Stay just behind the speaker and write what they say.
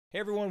Hey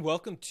everyone,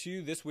 welcome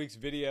to this week's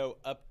video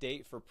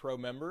update for Pro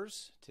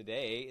Members.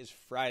 Today is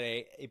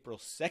Friday, April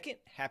 2nd.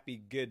 Happy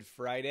Good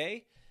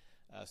Friday.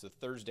 So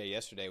Thursday,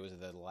 yesterday, was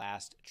the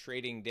last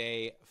trading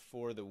day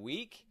for the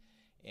week,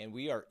 and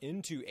we are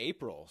into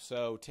April.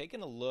 So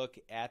taking a look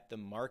at the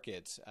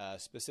markets,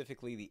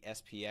 specifically the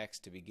SPX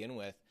to begin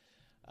with,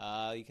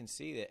 you can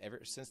see that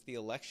ever since the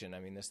election,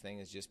 this thing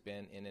has just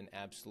been in an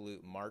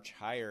absolute march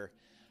higher.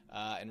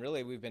 And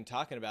really, we've been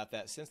talking about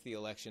that since the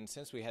election,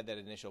 since we had that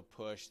initial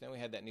push. Then we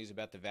had that news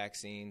about the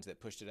vaccines that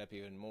pushed it up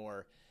even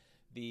more.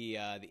 The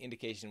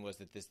indication was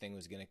that this thing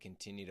was going to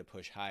continue to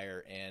push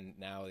higher, and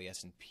now the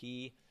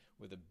S&P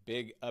with a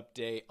big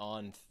update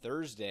on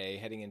Thursday,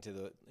 heading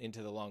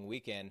into the long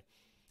weekend.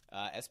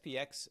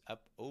 SPX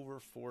up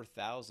over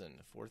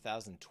 4,000,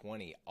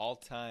 4,020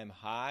 all-time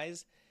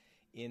highs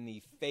in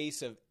the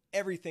face of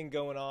everything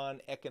going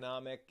on,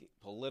 economic,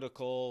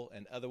 political,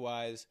 and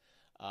otherwise.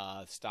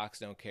 Stocks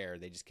don't care.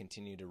 They just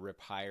continue to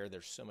rip higher.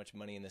 There's so much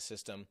money in the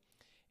system,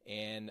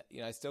 and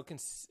I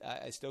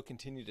still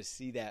continue to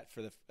see that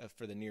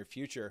for the near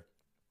future.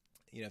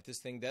 If this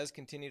thing does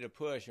continue to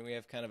push, and we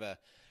have kind of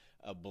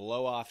a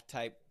blow off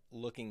type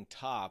looking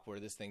top where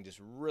this thing just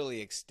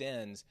really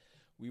extends,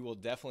 we will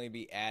definitely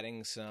be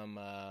adding some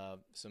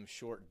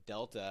short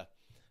delta.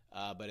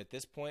 But at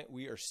this point,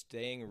 we are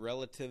staying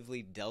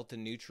relatively delta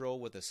neutral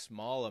with a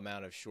small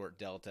amount of short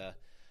delta.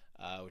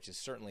 Which has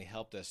certainly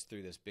helped us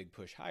through this big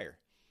push higher.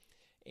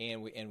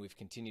 And we've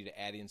continued to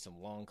add in some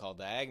long call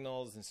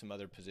diagonals and some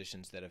other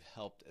positions that have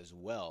helped as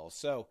well.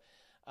 So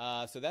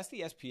that's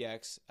the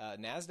SPX.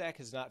 NASDAQ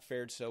has not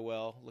fared so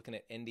well. Looking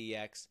at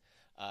NDX,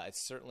 it's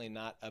certainly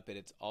not up at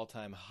its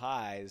all-time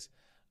highs,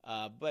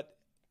 but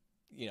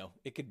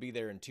it could be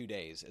there in 2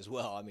 days as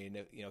well.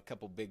 A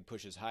couple big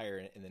pushes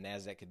higher, and the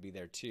NASDAQ could be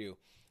there too.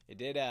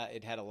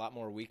 It had a lot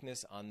more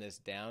weakness on this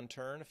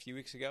downturn a few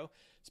weeks ago.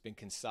 It's been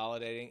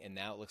consolidating, and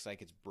now it looks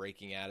like it's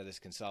breaking out of this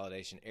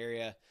consolidation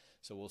area.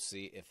 So we'll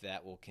see if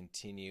that will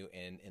continue,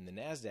 and the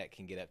NASDAQ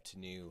can get up to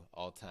new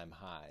all-time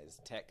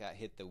highs. Tech got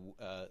hit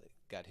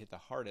the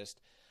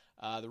hardest.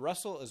 The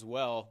Russell as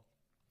well,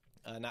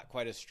 not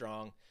quite as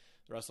strong.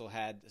 The Russell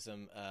had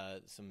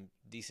some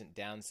decent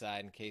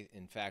downside.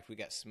 In fact, we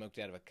got smoked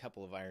out of a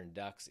couple of iron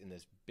ducks in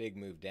this big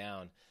move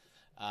down.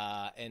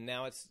 And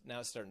now it's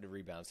starting to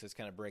rebound, so it's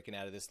kind of breaking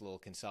out of this little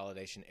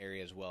consolidation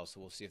area as well. So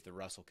we'll see if the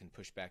Russell can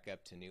push back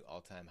up to new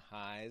all-time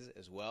highs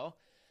as well.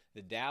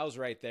 The Dow's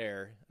right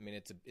there.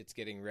 It's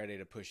getting ready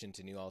to push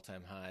into new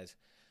all-time highs.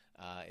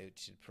 It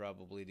should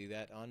probably do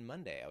that on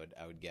Monday,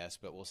 I would guess,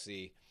 but we'll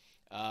see.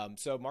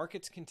 So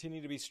markets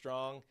continue to be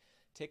strong.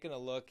 Taking a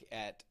look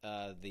at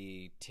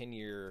the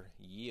 10-year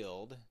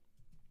yield,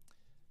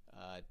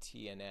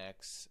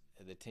 TNX,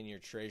 the 10-year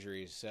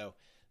treasuries. So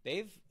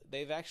they've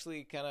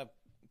actually kind of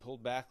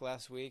pulled back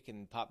last week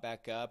and popped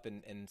back up,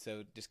 and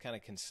so just kind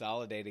of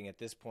consolidating at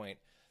this point.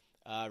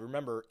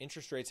 Remember,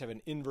 interest rates have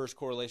an inverse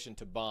correlation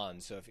to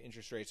bonds. So if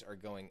interest rates are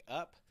going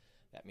up,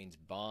 that means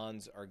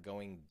bonds are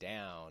going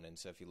down. And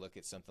so if you look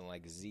at something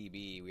like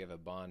ZB, we have a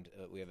bond,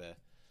 we have a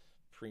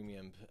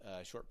premium,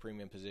 short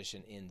premium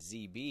position in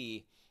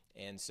ZB,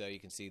 and so you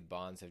can see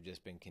bonds have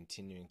just been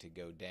continuing to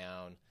go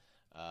down,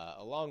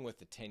 along with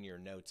the 10-year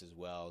notes as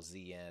well.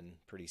 ZN,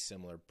 pretty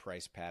similar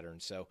price pattern.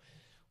 So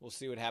we'll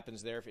see what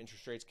happens there. If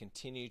interest rates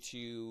continue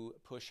to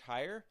push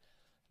higher,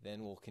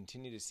 then we'll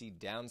continue to see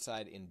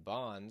downside in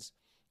bonds.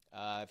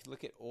 If you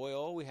look at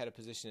oil, we had a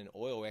position in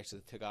oil. We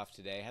actually took off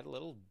today. Had a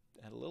little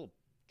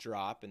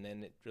drop, and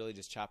then it really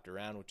just chopped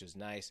around, which was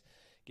nice.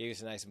 Gave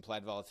us a nice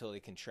implied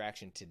volatility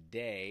contraction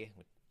today.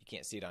 You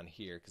can't see it on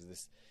here because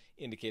this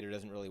indicator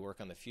doesn't really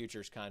work on the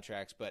futures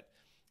contracts, but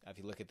if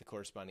you look at the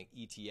corresponding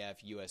ETF,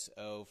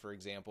 USO, for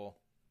example,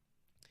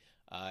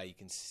 you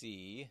can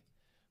see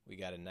we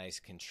got a nice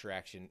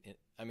contraction.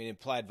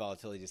 Implied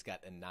volatility just got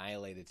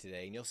annihilated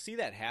today, and you'll see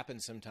that happen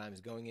sometimes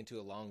going into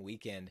a long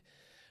weekend.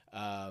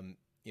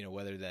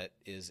 Whether that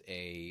is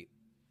a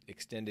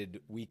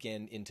extended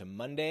weekend into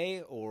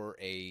Monday or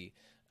a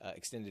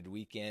extended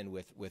weekend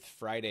with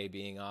Friday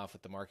being off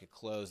with the market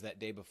closed that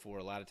day before.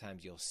 A lot of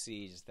times you'll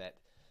see just that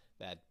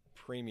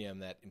premium,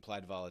 that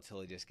implied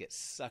volatility just gets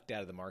sucked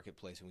out of the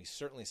marketplace, and we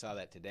certainly saw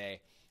that today.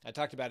 I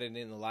talked about it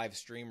in the live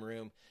stream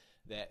room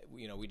that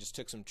we just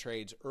took some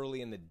trades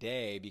early in the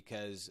day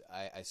because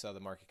I saw the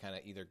market kind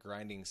of either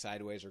grinding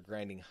sideways or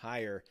grinding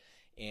higher,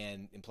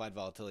 and implied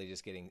volatility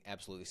just getting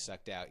absolutely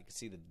sucked out. You can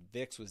see the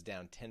VIX was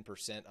down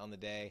 10% on the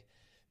day.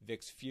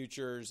 VIX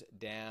futures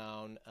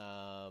down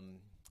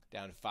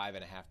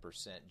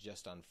 5.5%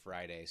 just on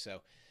Friday.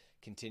 So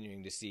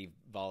continuing to see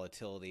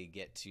volatility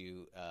get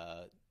to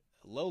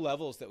low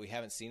levels that we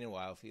haven't seen in a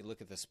while. If you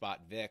look at the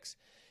spot VIX,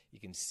 you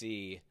can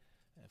see,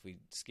 if we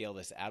scale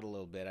this out a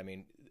little bit,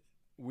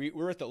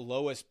 we're at the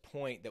lowest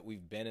point that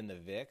we've been in the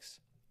VIX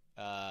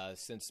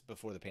since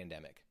before the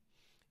pandemic.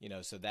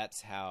 So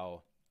that's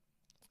how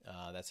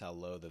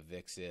low the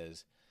VIX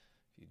is.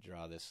 If you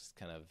draw this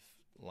kind of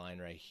line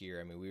right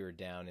here, we were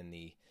down in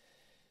the,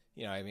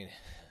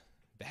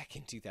 back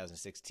in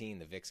 2016,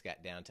 the VIX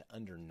got down to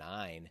under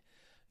 9.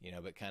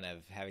 but kind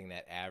of having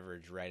that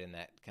average right in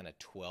that kind of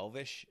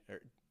 12-ish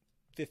or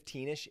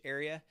 15-ish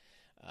area.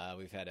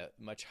 We've had a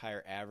much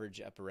higher average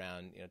up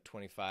around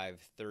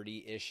 25,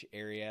 30-ish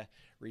area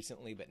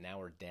recently, but now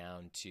we're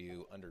down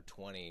to under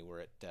 20.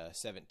 We're at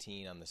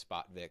 17 on the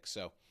spot VIX.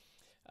 So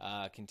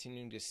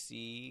continuing to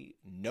see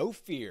no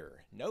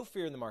fear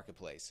in the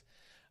marketplace.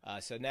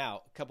 So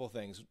now a couple of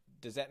things.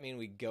 Does that mean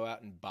we go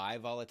out and buy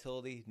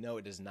volatility? No,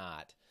 it does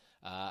not.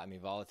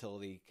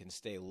 Volatility can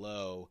stay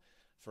low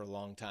for a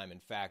long time. In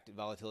fact,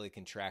 volatility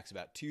contracts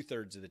about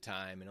 2/3 of the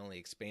time and only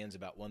expands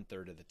about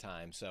 1/3 of the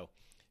time. So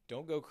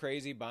don't go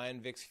crazy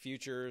buying VIX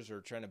futures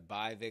or trying to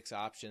buy VIX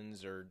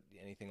options or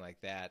anything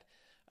like that.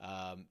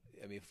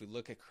 If we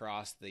look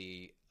across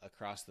the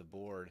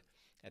board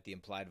at the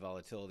implied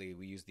volatility,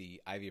 we use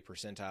the IV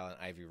percentile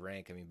and IV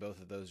rank.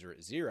 Both of those are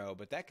at 0,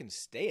 but that can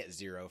stay at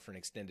 0 for an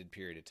extended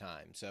period of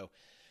time. So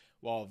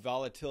while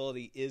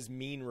volatility is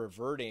mean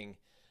reverting,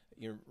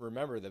 you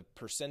remember the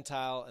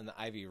percentile and the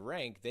IV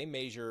rank, they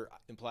measure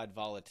implied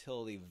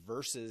volatility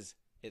versus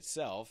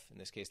itself, in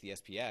this case the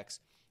SPX,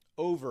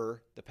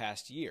 over the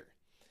past year.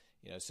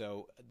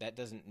 So that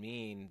doesn't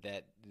mean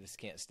that this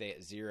can't stay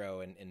at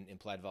 0 and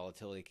implied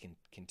volatility can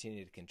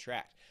continue to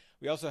contract.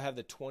 We also have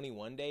the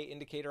 21-day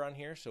indicator on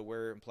here, so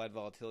where implied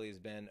volatility has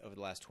been over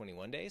the last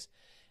 21 days.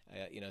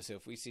 So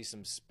if we see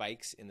some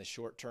spikes in the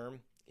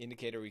short-term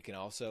indicator, we can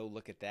also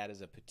look at that as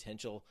a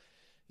potential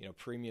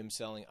premium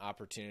selling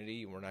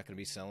opportunity. We're not going to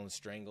be selling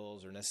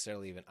strangles or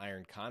necessarily even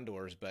iron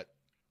condors, but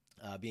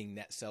being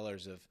net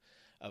sellers of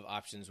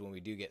options when we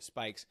do get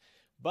spikes.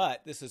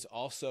 But this is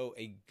also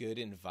a good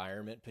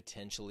environment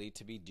potentially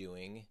to be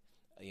doing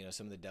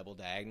some of the double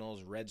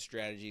diagonals, red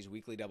strategies,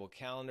 weekly double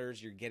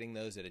calendars. You're getting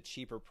those at a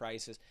cheaper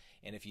prices.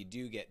 And if you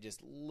do get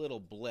just little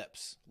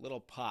blips,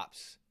 little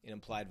pops in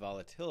implied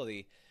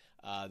volatility,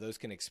 those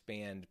can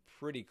expand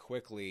pretty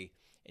quickly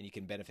and you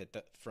can benefit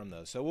from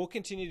those. So we'll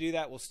continue to do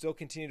that. We'll still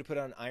continue to put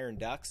on iron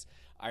ducks.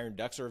 Iron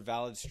ducks are a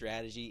valid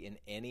strategy in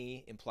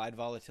any implied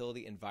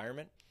volatility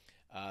environment.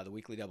 The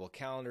weekly double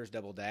calendars,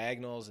 double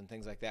diagonals, and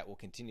things like that we'll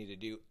continue to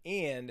do.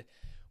 And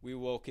we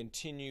will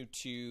continue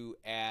to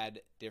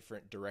add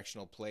different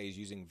directional plays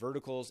using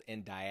verticals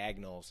and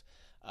diagonals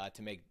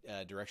to make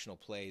directional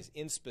plays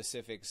in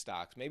specific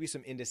stocks. Maybe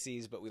some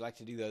indices, but we like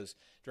to do those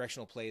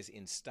directional plays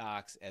in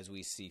stocks as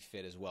we see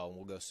fit as well. And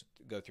we'll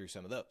go through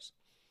some of those.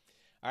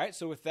 All right,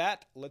 so with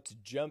that, let's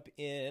jump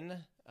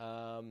in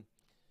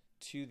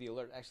to the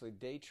alert. Actually,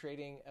 day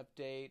trading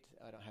update.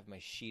 I don't have my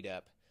sheet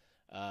up.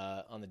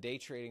 On the day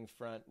trading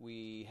front,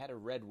 we had a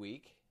red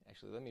week.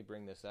 Actually, let me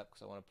bring this up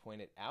because I want to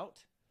point it out.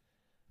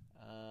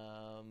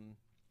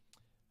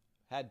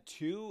 Had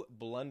 2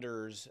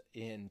 blunders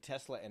in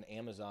Tesla and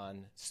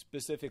Amazon,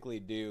 specifically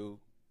due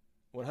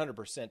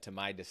 100% to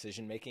my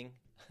decision-making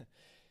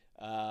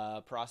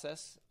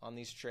process on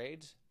these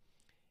trades.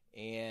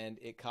 And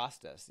it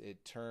cost us.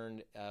 It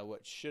turned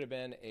what should have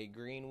been a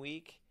green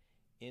week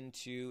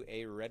into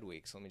a red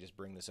week. So let me just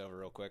bring this over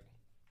real quick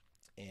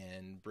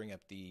and bring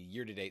up the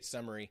year-to-date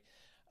summary.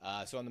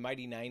 So on the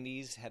Mighty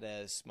 90s, had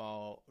a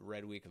small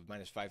red week of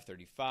minus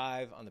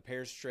 535. On the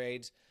pairs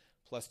trades,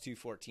 plus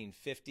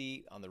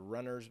 214.50. On the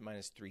runners,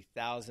 minus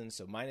 3,000.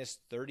 So minus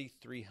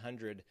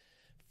 3,300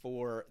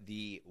 for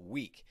the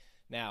week.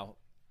 Now,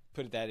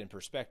 put that in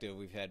perspective,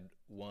 we've had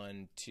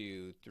 1,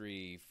 2,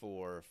 3,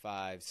 4,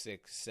 5,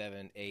 6,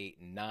 7,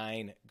 8,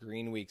 9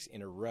 green weeks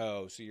in a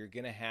row. So you're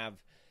going to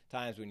have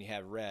times when you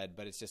have red,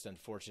 but it's just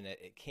unfortunate.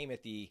 It came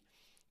at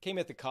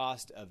the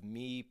cost of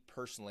me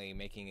personally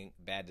making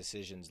bad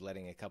decisions,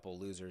 letting a couple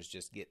losers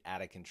just get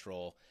out of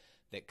control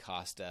that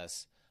cost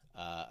us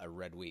a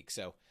red week.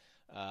 So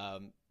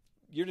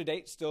year to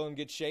date, still in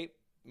good shape.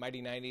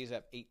 Mighty 90s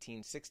up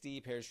 1860,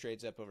 pairs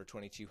trades up over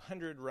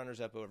 2,200, runners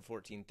up over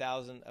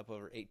 14,000, up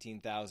over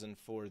 18,000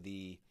 for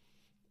the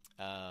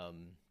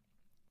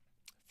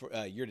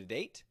year to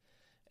date.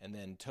 And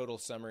then total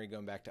summary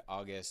going back to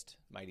August,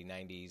 Mighty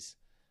 90s,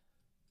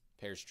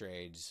 pairs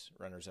trades,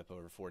 runners up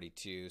over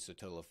 42, so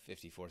total of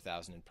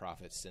 54,000 in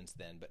profits since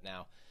then. But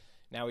now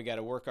we got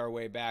to work our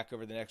way back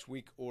over the next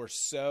week or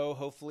so,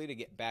 hopefully, to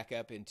get back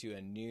up into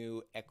a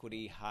new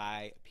equity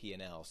high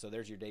P&L. So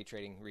there's your day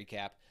trading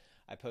recap.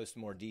 I post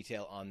more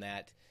detail on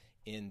that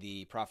in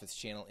the Profits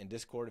channel in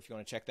Discord if you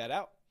want to check that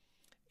out.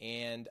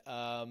 And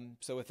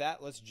so with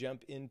that, let's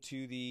jump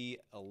into the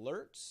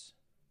alerts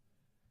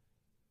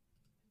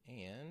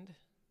and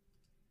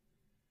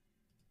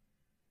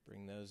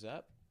bring those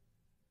up.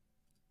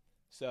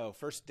 So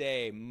first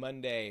day,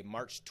 Monday,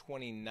 March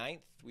 29th,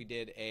 we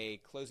did a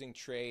closing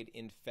trade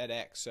in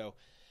FedEx. So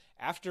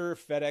after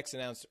FedEx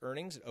announced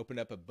earnings, it opened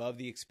up above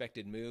the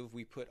expected move.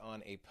 We put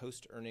on a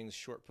post-earnings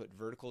short put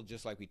vertical,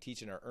 just like we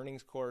teach in our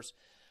earnings course.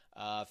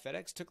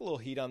 FedEx took a little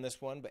heat on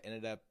this one, but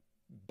ended up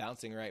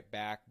bouncing right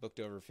back, booked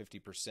over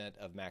 50%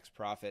 of max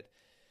profit.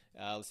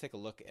 Let's take a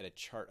look at a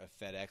chart of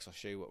FedEx. I'll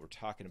show you what we're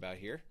talking about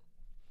here.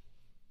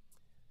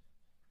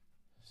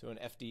 So in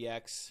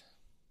FDX,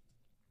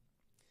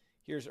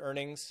 here's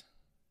earnings.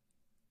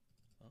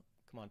 Oh,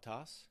 come on,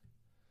 Toss.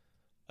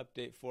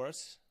 Update for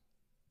us.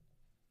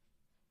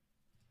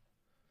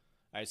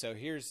 All right, so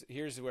here's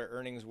where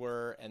earnings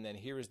were, and then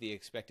here was the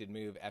expected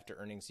move after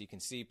earnings. So you can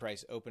see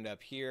price opened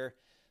up here,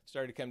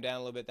 started to come down a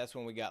little bit. That's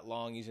when we got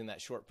long using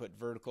that short put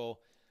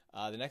vertical.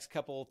 The next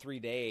couple 3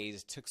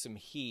 days took some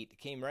heat,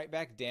 came right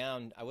back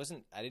down. I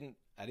didn't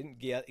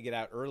get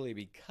out early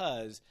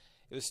because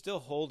it was still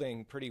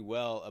holding pretty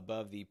well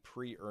above the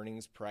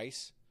pre-earnings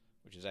price,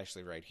 which is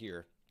actually right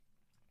here.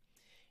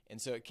 And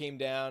so it came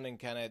down and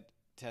kind of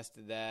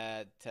tested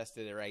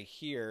it right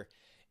here.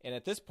 And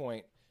at this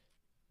point,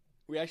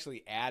 we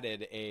actually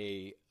added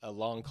a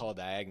long call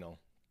diagonal.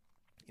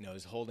 You know,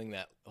 is holding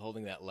that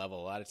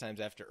level. A lot of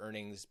times after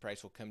earnings,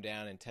 price will come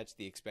down and touch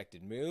the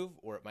expected move,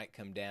 or it might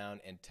come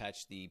down and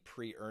touch the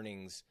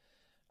pre-earnings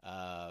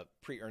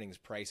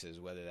prices,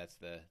 whether that's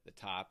the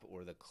top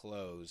or the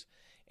close,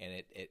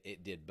 and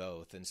it did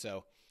both. And so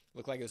it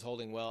looked like it was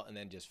holding well and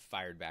then just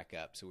fired back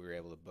up. So we were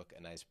able to book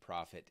a nice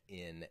profit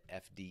in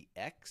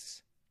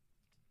FDX.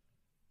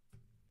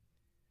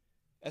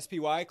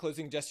 SPY,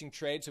 closing adjusting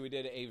trade. So we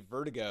did a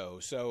vertigo.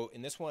 So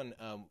in this one,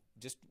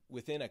 just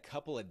within a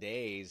couple of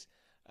days,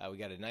 we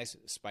got a nice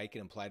spike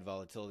in implied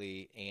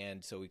volatility.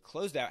 And so we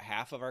closed out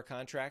half of our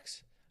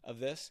contracts of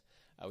this.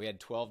 We had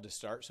 12 to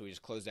start, so we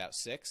just closed out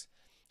 6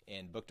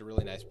 and booked a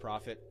really nice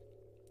profit.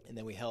 And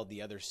then we held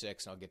the other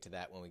 6. And I'll get to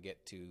that when we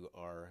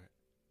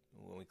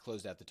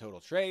closed out the total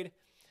trade.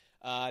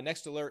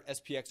 Next alert,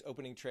 SPX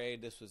opening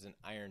trade. This was an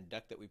iron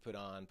duck that we put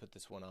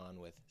this one on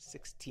with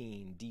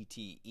 16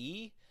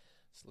 DTE.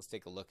 So let's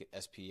take a look at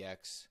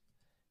SPX,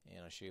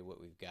 and I'll show you what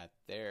we've got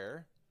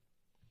there.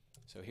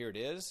 So here it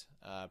is.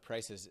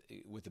 Prices,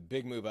 with a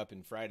big move up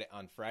on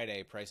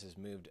Friday, prices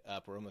moved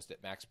up. We're almost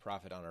at max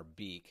profit on our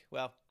beak.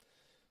 Well,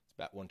 it's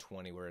about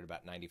 120. We're at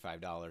about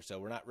 $95. So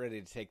we're not ready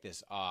to take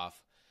this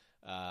off.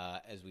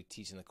 As we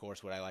teach in the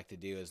course, what I like to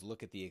do is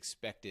look at the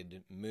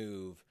expected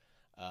move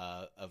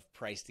of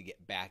price to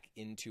get back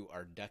into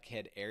our duck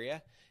head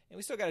area. And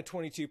we still got a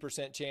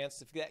 22%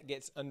 chance. If that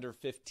gets under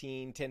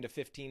 10 to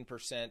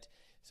 15%,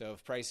 so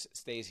if price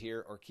stays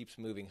here or keeps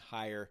moving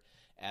higher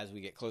as we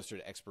get closer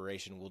to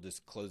expiration, we'll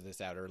just close this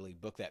out early,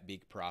 book that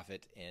big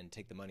profit, and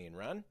take the money and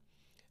run.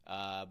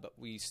 But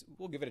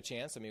we'll give it a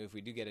chance. I mean, if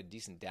we do get a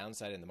decent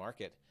downside in the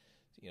market,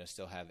 you know,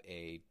 still have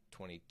a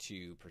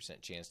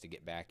 22% chance to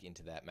get back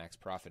into that max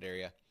profit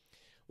area.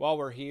 While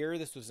we're here,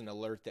 this was an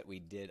alert that we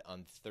did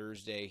on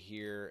Thursday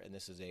here, and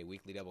this is a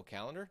weekly double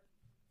calendar.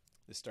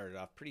 This started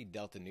off pretty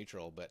delta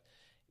neutral, but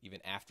even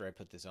after I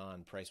put this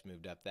on, price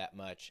moved up that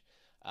much.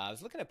 I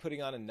was looking at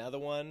putting on another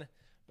one,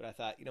 but I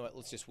thought, you know what,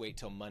 let's just wait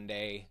till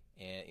Monday.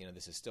 And, you know,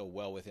 this is still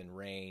well within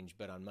range,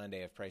 but on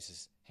Monday, if price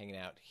is hanging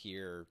out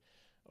here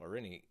or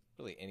really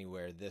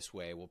anywhere this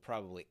way, we'll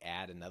probably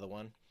add another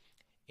one.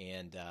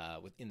 And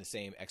within the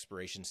same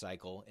expiration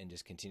cycle, and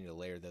just continue to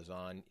layer those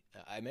on.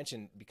 I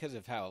mentioned because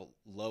of how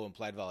low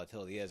implied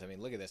volatility is. I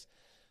mean, look at this,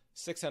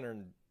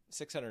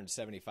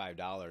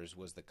 $675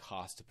 was the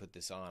cost to put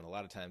this on. A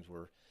lot of times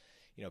we're,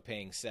 you know,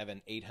 paying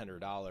 $700,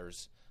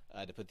 $800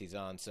 to put these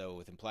on. So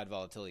with implied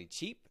volatility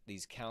cheap,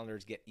 these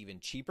calendars get even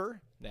cheaper.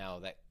 Now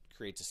that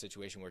creates a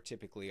situation where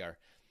typically our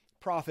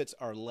profits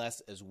are less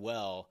as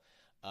well.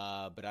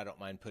 But I don't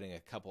mind putting a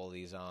couple of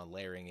these on,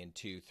 layering in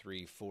 2,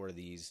 3, 4 of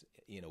these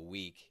in a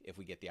week if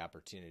we get the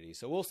opportunity.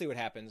 So we'll see what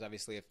happens.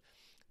 Obviously, if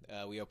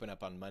we open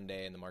up on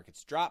Monday and the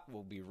markets drop,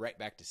 we'll be right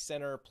back to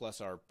center, plus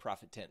our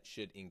profit tent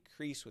should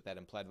increase with that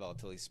implied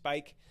volatility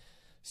spike.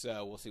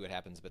 So we'll see what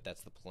happens, but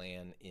that's the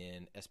plan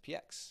in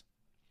SPX.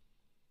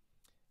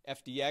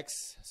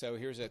 FDX, so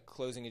here's a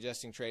closing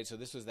adjusting trade. So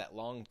this was that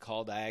long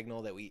call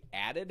diagonal that we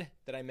added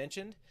that I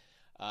mentioned.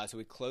 So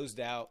we closed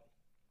out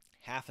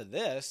half of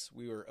this.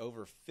 We were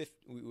over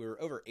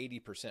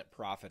 80%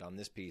 profit on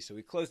this piece. So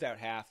we closed out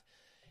half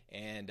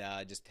and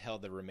just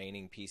held the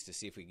remaining piece to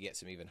see if we could get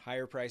some even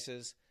higher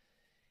prices.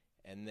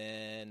 And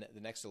then the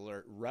next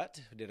alert,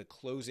 Rut, did a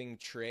closing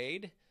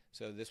trade.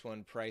 So this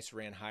one price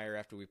ran higher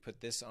after we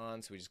put this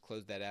on, so we just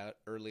closed that out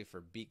early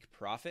for beak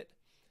profit.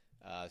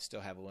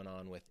 Still have one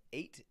on with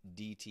 8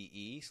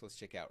 DTE, so let's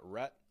check out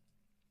Rut.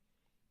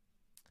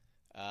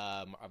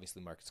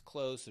 Obviously market's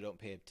closed, so don't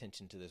pay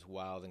attention to this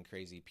wild and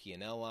crazy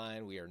P&L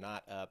line. We are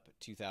not up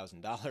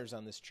 $2,000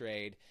 on this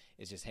trade.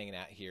 It's just hanging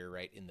out here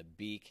right in the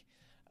beak,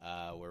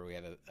 where we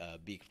have a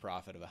beak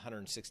profit of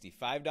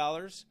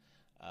 $165.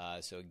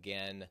 So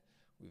again,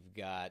 we've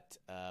got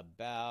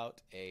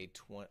about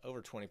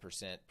over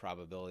 20%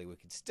 probability we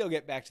could still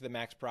get back to the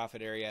max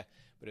profit area.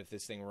 But if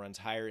this thing runs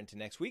higher into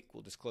next week,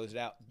 we'll just close it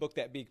out, book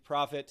that beak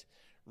profit,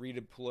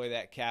 redeploy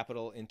that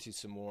capital into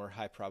some more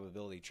high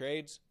probability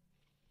trades.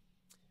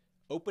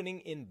 Opening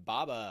in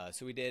BABA.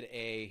 So we did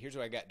here's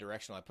what I got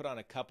directional. I put on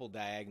a couple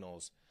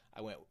diagonals.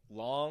 I went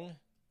long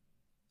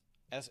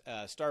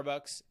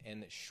Starbucks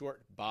and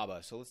short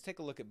BABA. So let's take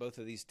a look at both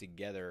of these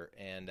together,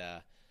 and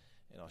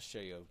I'll show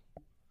you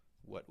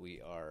what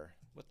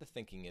the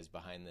thinking is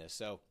behind this.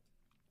 So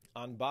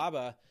on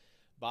BABA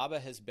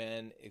has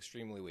been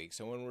extremely weak.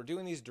 So when we're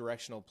doing these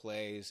directional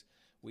plays,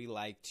 we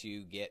like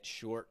to get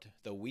short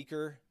the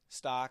weaker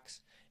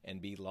stocks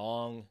and be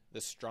long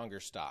the stronger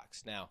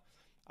stocks. Now,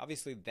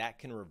 obviously that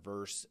can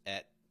reverse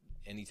at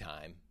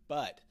anytime,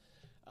 but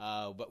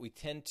we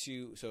tend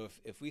to, so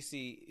if we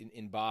see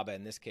in BABA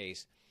in this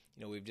case,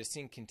 you know, we've just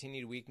seen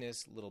continued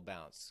weakness, little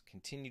bounce,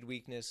 continued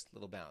weakness,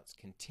 little bounce,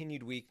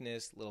 continued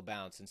weakness, little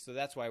bounce. And so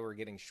that's why we're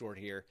getting short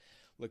here,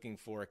 looking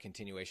for a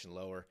continuation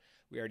lower.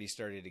 We already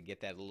started to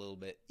get that a little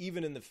bit,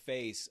 even in the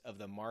face of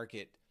the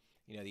market,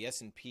 you know, the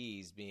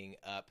S&Ps being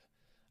up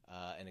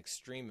an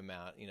extreme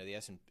amount. You know, the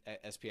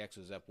SPX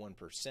was up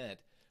 1%.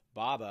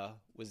 BABA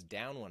was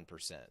down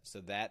 1%. So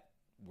that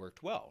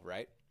worked well,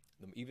 right?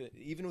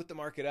 Even with the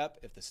market up,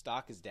 if the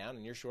stock is down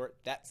and you're short,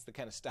 that's the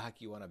kind of stock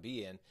you want to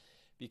be in.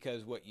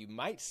 Because what you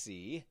might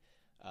see,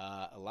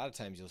 a lot of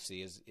times you'll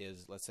see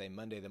is let's say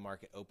Monday the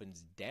market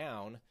opens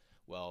down,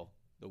 well,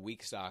 the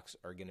weak stocks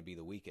are going to be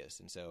the weakest.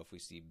 And so if we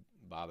see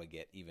BABA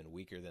get even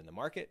weaker than the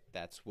market,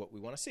 that's what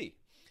we want to see.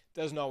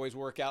 Doesn't always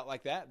work out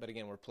like that, but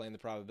again, we're playing the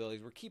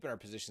probabilities. We're keeping our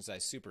position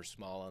size super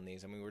small on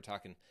these. I mean, we're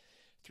talking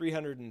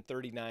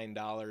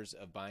 $339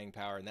 of buying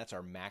power, and that's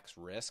our max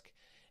risk.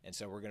 And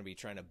so we're going to be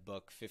trying to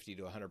book 50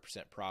 to 100%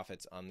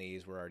 profits on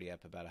these. We're already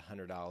up about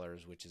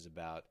 $100, which is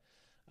about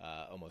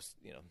almost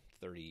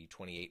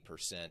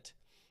 28%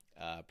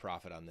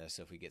 profit on this.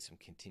 So if we get some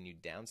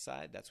continued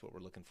downside, that's what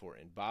we're looking for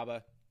in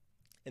BABA.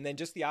 And then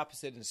just the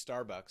opposite in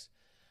Starbucks.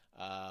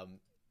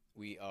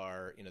 We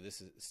are,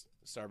 this is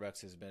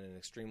Starbucks has been an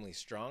extremely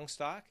strong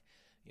stock,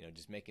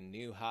 just making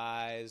new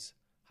highs,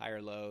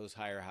 higher lows,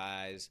 higher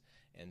highs.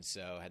 And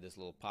so had this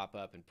little pop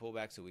up and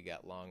pullback. So we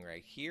got long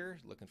right here,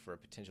 looking for a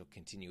potential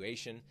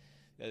continuation.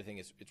 The other thing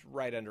is it's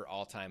right under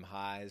all-time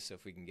highs. So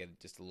if we can get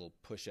just a little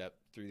push up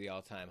through the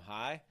all-time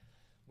high,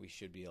 we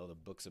should be able to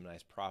book some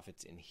nice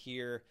profits in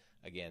here.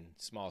 Again,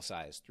 small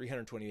size,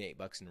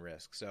 $328 in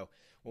risk. So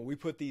when we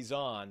put these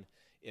on,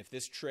 if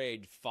this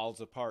trade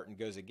falls apart and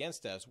goes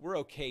against us, we're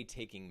okay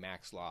taking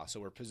max loss. So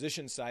we're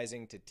position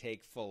sizing to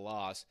take full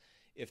loss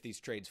if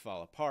these trades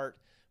fall apart.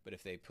 But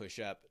if they push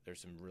up,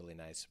 there's some really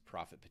nice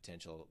profit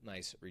potential,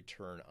 nice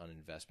return on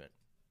investment.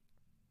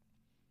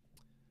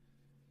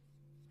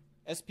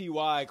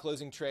 SPY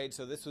closing trade.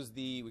 So this was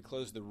we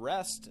closed the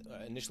rest.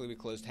 Initially we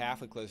closed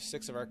half. We closed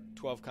 6 of our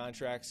 12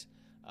 contracts.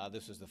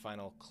 This was the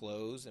final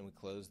close, and we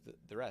closed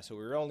the rest. So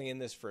we were only in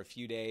this for a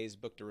few days,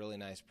 booked a really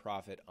nice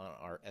profit on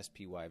our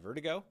SPY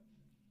Vertigo.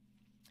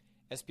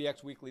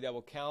 SPX weekly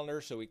double calendar.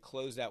 So we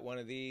closed out one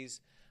of these.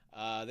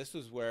 This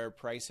was where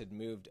price had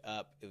moved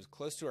up. It was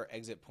close to our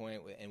exit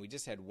point, and we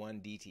just had one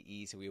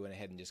DTE, so we went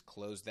ahead and just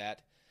closed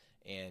that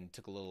and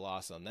took a little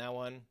loss on that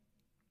one.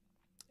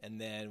 And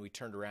then we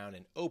turned around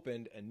and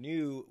opened a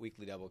new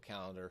weekly double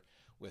calendar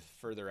with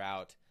further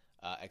out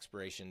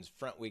expirations.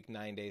 Front week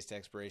 9 days to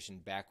expiration,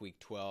 back week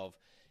 12.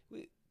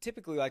 We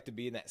typically like to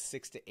be in that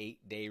 6 to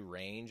 8 day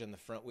range on the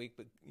front week,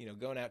 but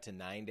going out to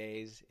 9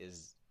 days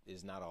is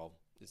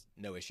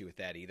no issue with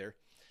that either.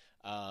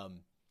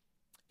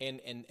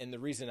 And the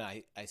reason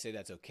I say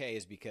that's okay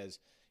is because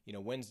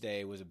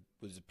Wednesday was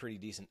a pretty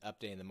decent up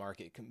day in the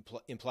market.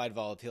 Implied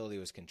volatility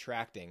was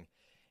contracting,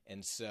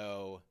 and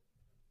so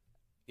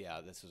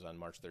this was on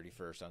March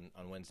 31st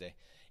on Wednesday,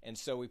 and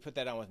so we put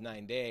that on with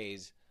 9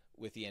 days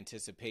with the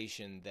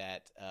anticipation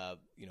that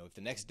if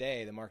the next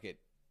day the market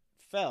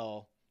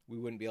fell, we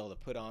wouldn't be able to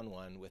put on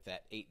one with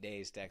that 8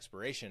 days to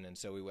expiration, and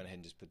so we went ahead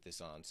and just put this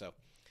on. So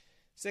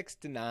 6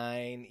 to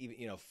 9,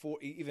 even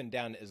 4, even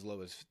down as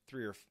low as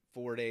 3 or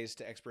 4 days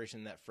to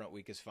expiration. That front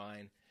week is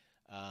fine.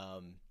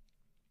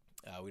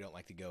 We don't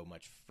like to go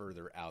much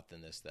further out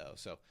than this, though.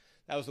 So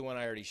that was the one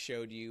I already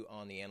showed you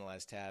on the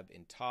Analyze tab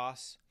in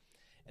TOS.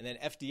 And then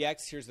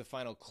FDX, here's the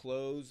final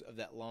close of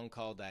that long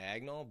call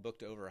diagonal.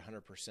 Booked over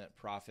 100%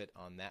 profit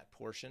on that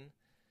portion.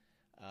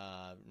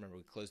 Remember,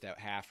 we closed out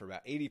half for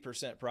about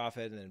 80%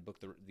 profit, and then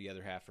booked the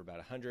other half for about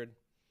 100,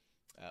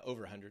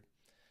 over 100.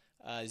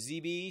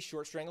 ZB,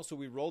 short strangle, so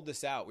we rolled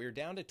this out. We were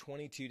down to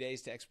 22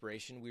 days to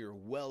expiration. We were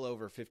well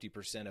over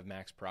 50% of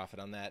max profit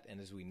on that,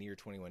 and as we near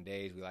 21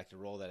 days, we like to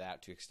roll that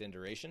out to extend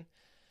duration.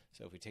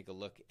 So if we take a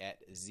look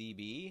at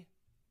ZB,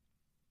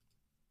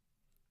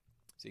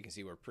 so you can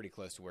see we're pretty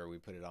close to where we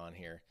put it on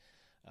here.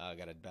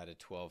 Got about a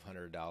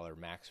 $1,200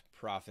 max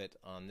profit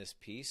on this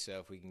piece, so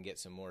if we can get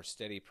some more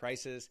steady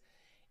prices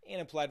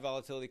and implied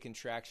volatility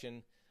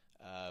contraction,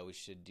 we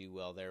should do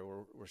well there.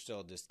 We're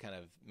still just kind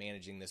of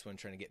managing this one,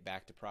 trying to get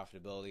back to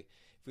profitability.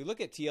 If we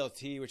look at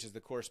TLT, which is the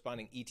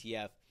corresponding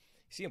ETF,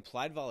 you see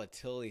implied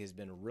volatility has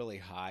been really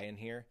high in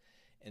here,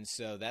 and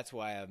so that's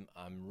why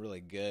I'm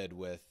really good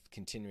with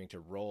continuing to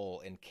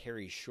roll and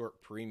carry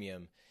short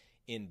premium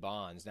in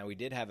bonds. Now we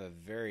did have a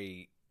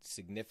very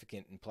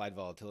significant implied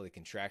volatility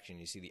contraction.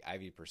 You see the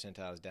IV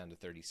percentile is down to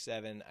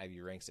 37,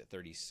 IV ranks at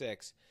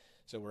 36,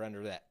 so we're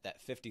under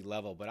that 50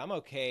 level. But I'm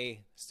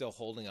okay still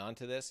holding on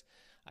to this.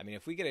 I mean,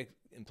 if we get an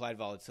implied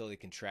volatility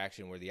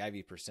contraction where the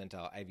IV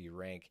percentile, IV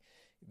rank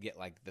get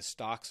like the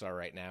stocks are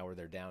right now, where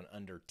they're down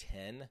under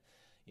 10,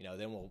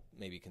 then we'll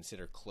maybe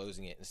consider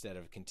closing it instead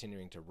of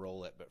continuing to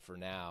roll it. But for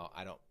now,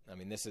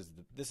 this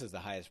is the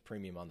highest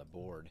premium on the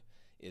board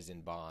is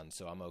in bonds,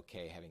 so I'm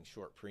okay having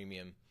short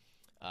premium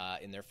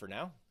in there for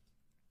now.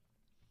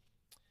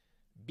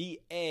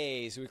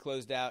 BA, so we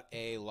closed out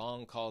a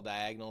long call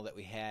diagonal that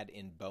we had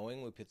in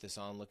Boeing. We put this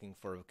on looking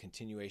for a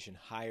continuation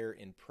higher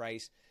in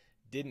price.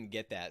 Didn't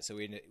get that, so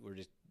we're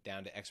just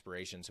down to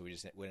expiration. So we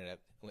just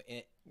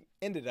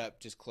ended up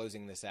just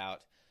closing this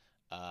out,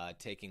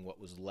 taking what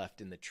was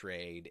left in the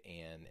trade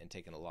and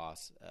taking a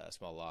loss, a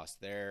small loss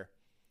there.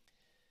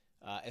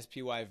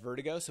 SPY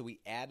Vertigo, so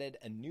we added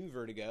a new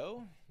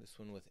Vertigo, this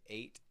one with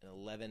 8 and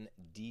 11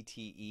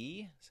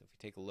 DTE. So if you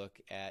take a look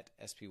at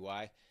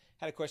SPY,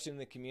 had a question in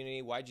the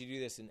community, why'd you do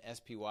this in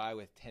SPY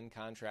with 10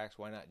 contracts?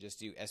 Why not just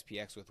do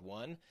SPX with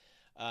 1?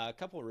 A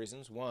couple of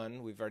reasons.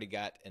 One, we've already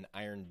got an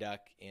Iron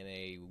Duck in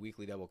a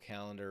weekly double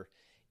calendar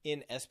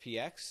in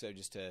SPX, so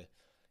just to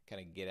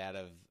kind of get out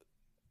of,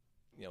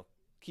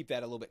 keep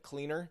that a little bit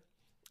cleaner,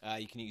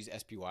 you can use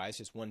SPY. It's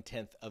just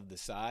 1/10 of the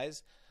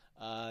size.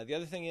 The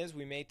other thing is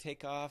we may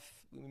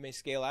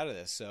scale out of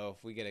this. So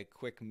if we get a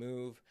quick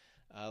move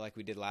like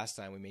we did last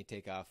time, we may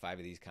take off 5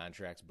 of these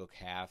contracts, book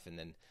half, and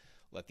then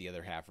let the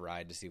other half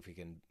ride to see if we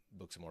can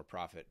book some more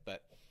profit.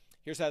 But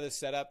here's how this is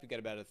set up. We've got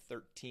about a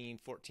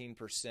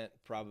 14%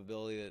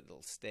 probability that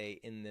it'll stay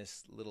in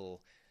this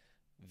little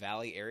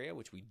valley area,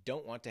 which we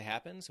don't want to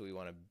happen. So we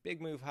want a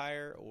big move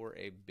higher or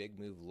a big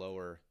move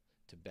lower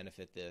to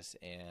benefit this,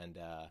 and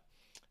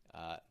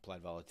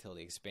implied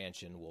volatility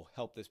expansion will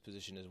help this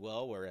position as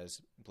well,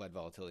 whereas implied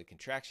volatility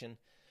contraction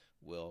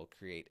will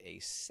create a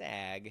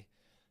sag.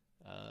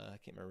 I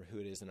can't remember who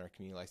it is in our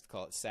community likes to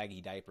call it saggy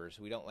diapers.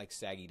 We don't like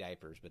saggy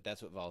diapers, but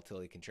that's what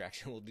volatility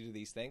contraction will do to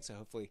these things. So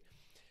hopefully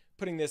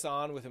putting this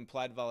on with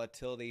implied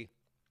volatility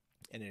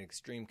and an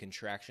extreme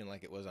contraction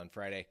like it was on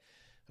Friday,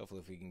 hopefully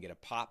if we can get a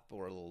pop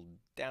or a little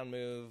down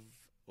move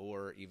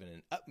or even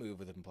an up move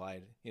with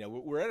implied,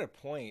 we're at a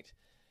point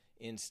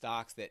in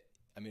stocks that,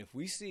 if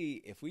we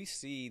see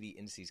the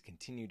indices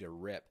continue to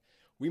rip,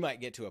 we might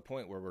get to a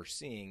point where we're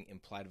seeing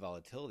implied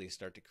volatility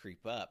start to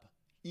creep up,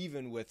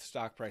 even with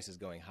stock prices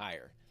going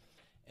higher.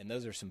 And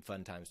those are some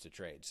fun times to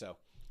trade. So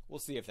we'll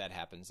see if that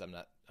happens. I'm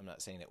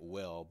not saying it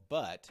will,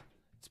 but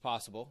it's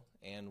possible,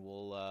 and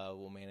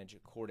we'll manage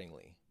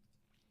accordingly.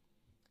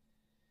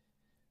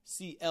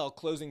 CL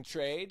closing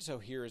trade. So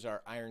here's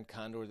our iron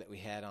condor that we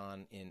had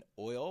on in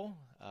oil.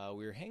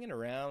 We were hanging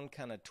around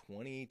kind of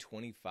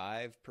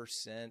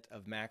 20-25%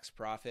 of max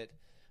profit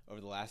over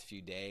the last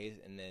few days,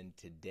 and then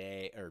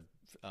today, or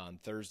on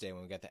Thursday,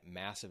 when we got that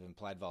massive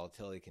implied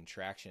volatility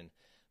contraction,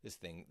 this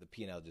thing, the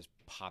P&L just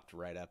popped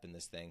right up in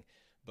this thing,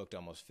 booked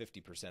almost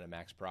 50% of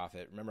max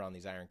profit. Remember, on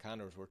these iron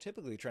condors, we're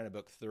typically trying to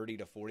book 30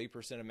 to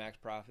 40% of max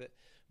profit,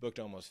 booked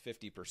almost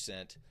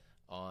 50%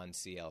 on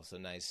CL. So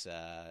nice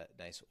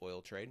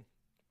oil trade.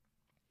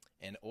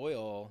 And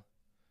oil,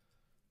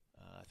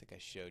 I think I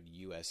showed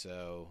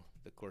USO,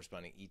 the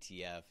corresponding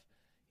ETF.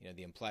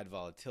 The implied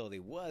volatility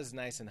was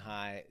nice and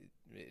high.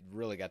 It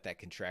really got that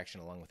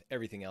contraction along with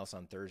everything else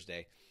on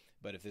Thursday.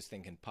 But if this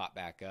thing can pop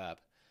back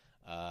up,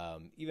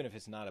 even if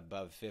it's not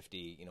above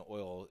 50,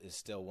 oil is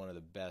still one of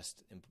the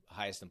best,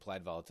 highest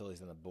implied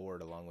volatilities on the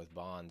board along with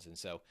bonds. And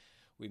so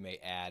we may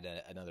add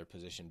another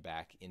position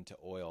back into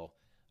oil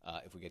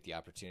if we get the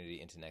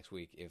opportunity into next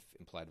week, if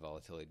implied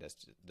volatility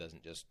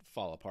doesn't just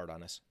fall apart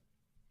on us.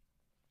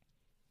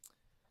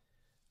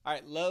 All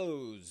right,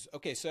 Lowe's.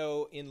 Okay,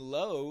 so in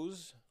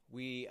Lowe's,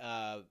 we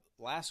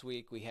last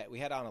week we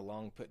had on a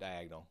long put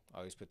diagonal. I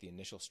always put the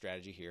initial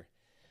strategy here.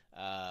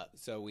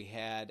 So we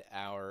had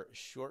our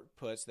short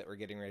puts that were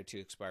getting ready to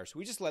expire. So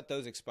we just let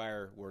those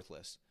expire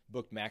worthless,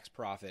 booked max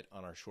profit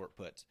on our short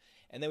puts.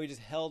 And then we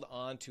just held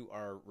on to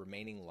our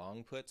remaining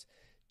long puts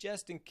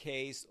just in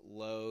case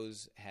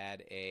Lowe's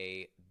had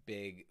a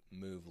big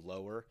move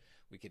lower.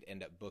 We could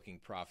end up booking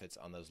profits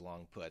on those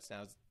long puts.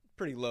 Now, it's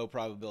pretty low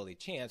probability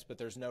chance, but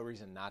there's no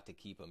reason not to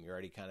keep them. You're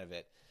already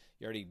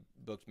you already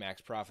booked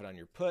max profit on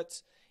your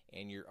puts,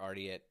 and you're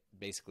already at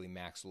basically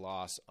max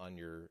loss on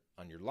your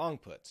long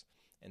puts.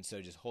 And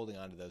so just holding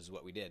on to those is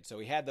what we did. So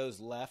we had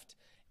those left,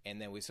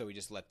 and then we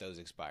just let those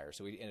expire.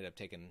 So we ended up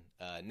taking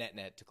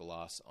net took a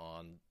loss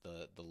on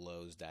the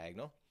Lowe's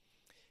diagonal.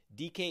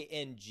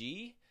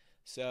 DKNG.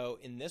 So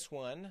in this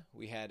one,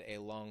 we had a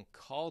long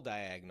call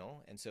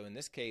diagonal, and so in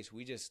this case,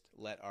 we just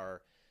let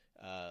our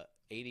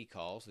 80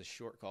 calls, the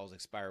short calls,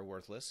 expire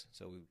worthless.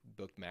 So we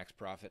booked max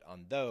profit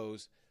on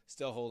those,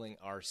 still holding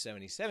our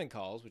 77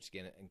 calls, which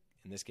again,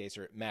 in this case,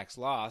 are at max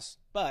loss,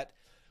 but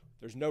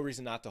there's no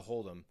reason not to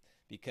hold them,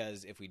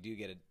 because if we do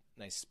get a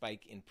nice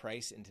spike in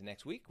price into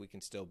next week, we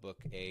can still book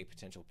a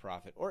potential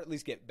profit, or at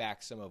least get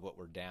back some of what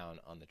we're down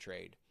on the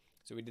trade.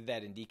 So we did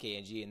that in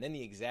DKNG, and then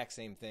the exact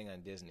same thing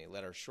on Disney.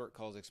 Let our short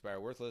calls expire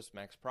worthless,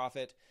 max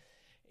profit,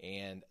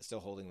 and still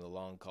holding the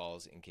long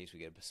calls in case we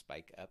get a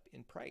spike up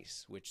in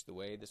price, which the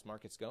way this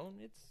market's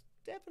going, it's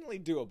definitely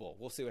doable.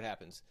 We'll see what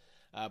happens.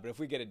 But if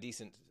we get a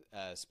decent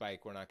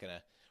spike, we're not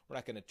gonna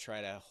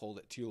try to hold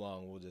it too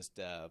long. We'll just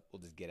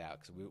get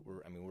out, because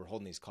we're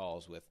holding these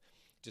calls with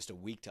just a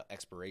week till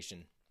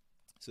expiration,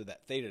 so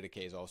that theta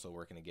decay is also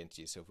working against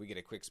you. So if we get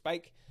a quick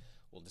spike,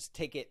 we'll just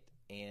take it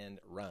and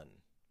run.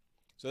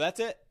 So that's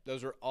it.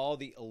 Those are all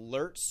the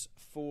alerts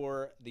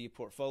for the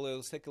portfolio.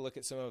 Let's take a look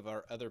at some of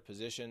our other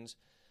positions.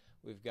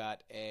 We've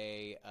got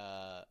a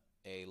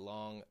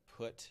long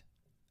put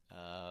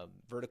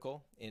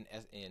vertical in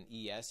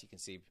ES. You can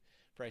see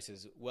price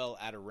is well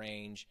out of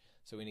range,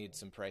 so we need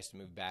some price to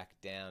move back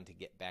down to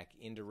get back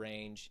into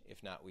range.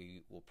 If not,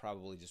 we will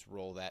probably just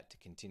roll that to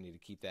continue to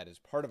keep that as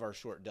part of our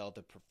short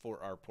delta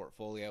for our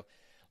portfolio.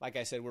 Like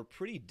I said, we're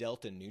pretty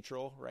delta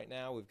neutral right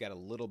now. We've got a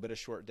little bit of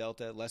short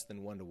delta, less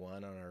than 1-to-1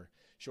 on our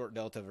short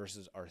delta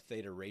versus our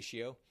theta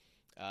ratio,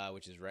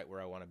 which is right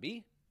where I want to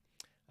be.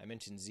 I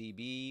mentioned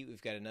ZB.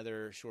 We've got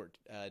another short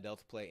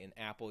delta play in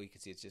Apple. You can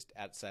see it's just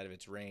outside of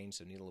its range,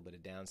 so need a little bit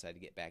of downside to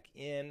get back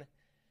in.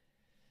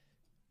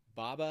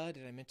 BABA,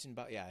 did I mention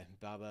BABA? Yeah,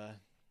 BABA.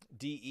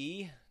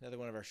 DE, another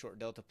one of our short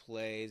delta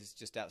plays,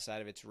 just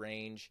outside of its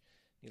range.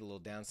 Need a little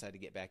downside to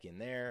get back in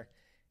there.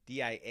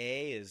 DIA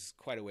is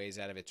quite a ways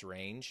out of its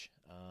range.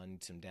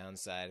 Need some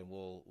downside, and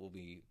we'll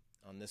be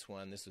on this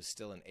one. This was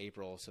still in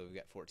April, so we've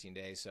got 14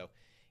 days. So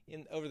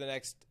over the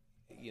next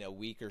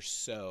week or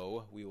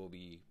so, we will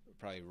be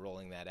probably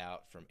rolling that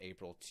out from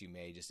April to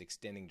May, just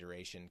extending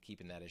duration,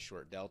 keeping that as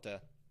short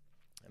delta.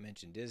 I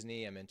mentioned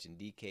Disney. I mentioned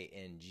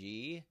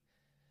DKNG,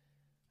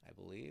 I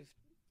believe.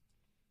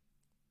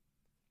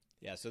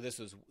 Yeah, so this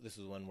was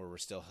one where we're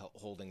still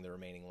holding the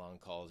remaining long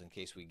calls in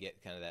case we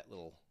get kind of that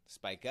little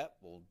spike up.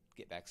 We'll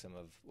get back some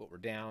of what we're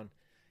down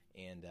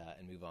and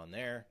move on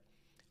there.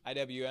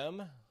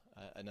 IWM,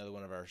 another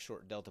one of our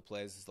short delta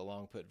plays, is the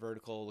long put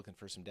vertical, looking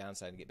for some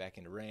downside and get back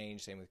into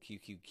range. Same with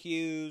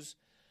QQQs.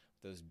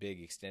 Those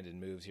big extended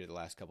moves here the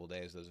last couple of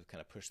days, those have kind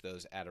of pushed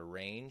those out of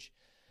range.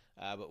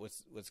 But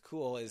what's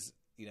cool is,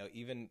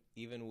 even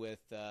with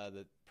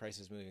the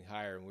prices moving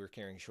higher and we're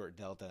carrying short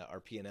delta, our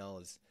P&L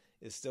is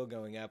still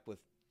going up with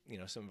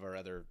some of our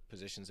other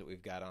positions that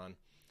we've got on.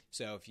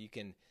 So if you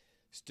can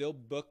still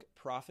book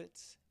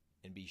profits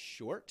and be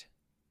short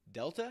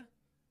delta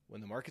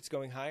when the market's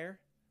going higher,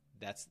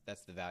 that's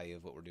the value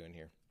of what we're doing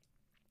here.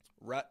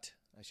 RUT,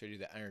 I showed you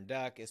the Iron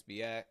Duck,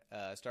 SBX,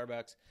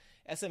 Starbucks,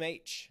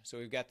 SMH. So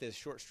we've got this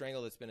short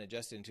strangle that's been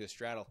adjusted into a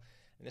straddle,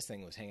 and this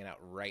thing was hanging out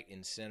right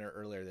in center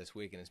earlier this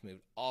week, and it's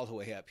moved all the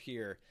way up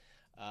here.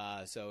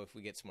 So if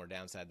we get some more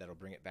downside, that'll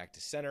bring it back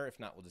to center. If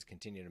not, we'll just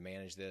continue to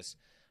manage this.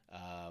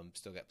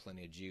 Still got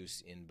plenty of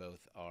juice in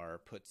both our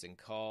puts and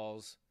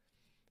calls.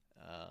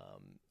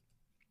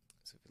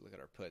 So if we look at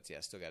our puts, yeah,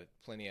 still got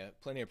plenty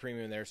of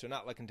premium there. So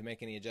not looking to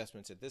make any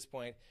adjustments at this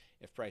point.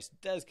 If price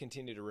does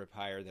continue to rip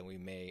higher, then we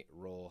may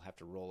have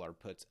to roll our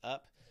puts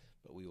up,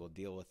 but we will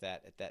deal with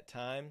that at that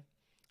time.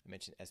 I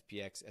mentioned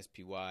SPX,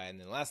 SPY, and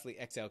then lastly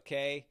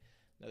XLK,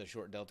 another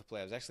short delta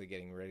play. I was actually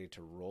getting ready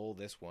to roll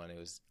this one. It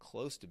was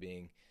close to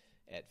being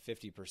at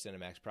 50% of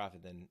max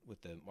profit. Then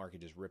with the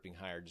market just ripping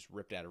higher, just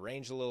ripped out of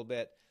range a little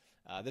bit.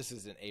 This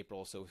is in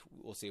April, so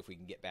we'll see if we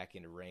can get back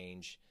into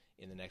range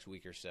in the next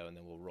week or so, and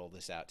then we'll roll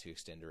this out to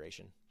extend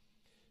duration.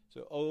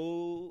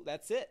 So,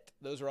 that's it.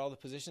 Those are all the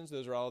positions.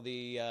 Those are all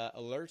the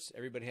alerts.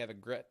 Everybody have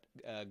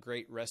a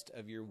great rest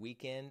of your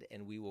weekend,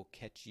 and we will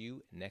catch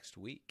you next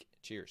week.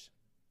 Cheers.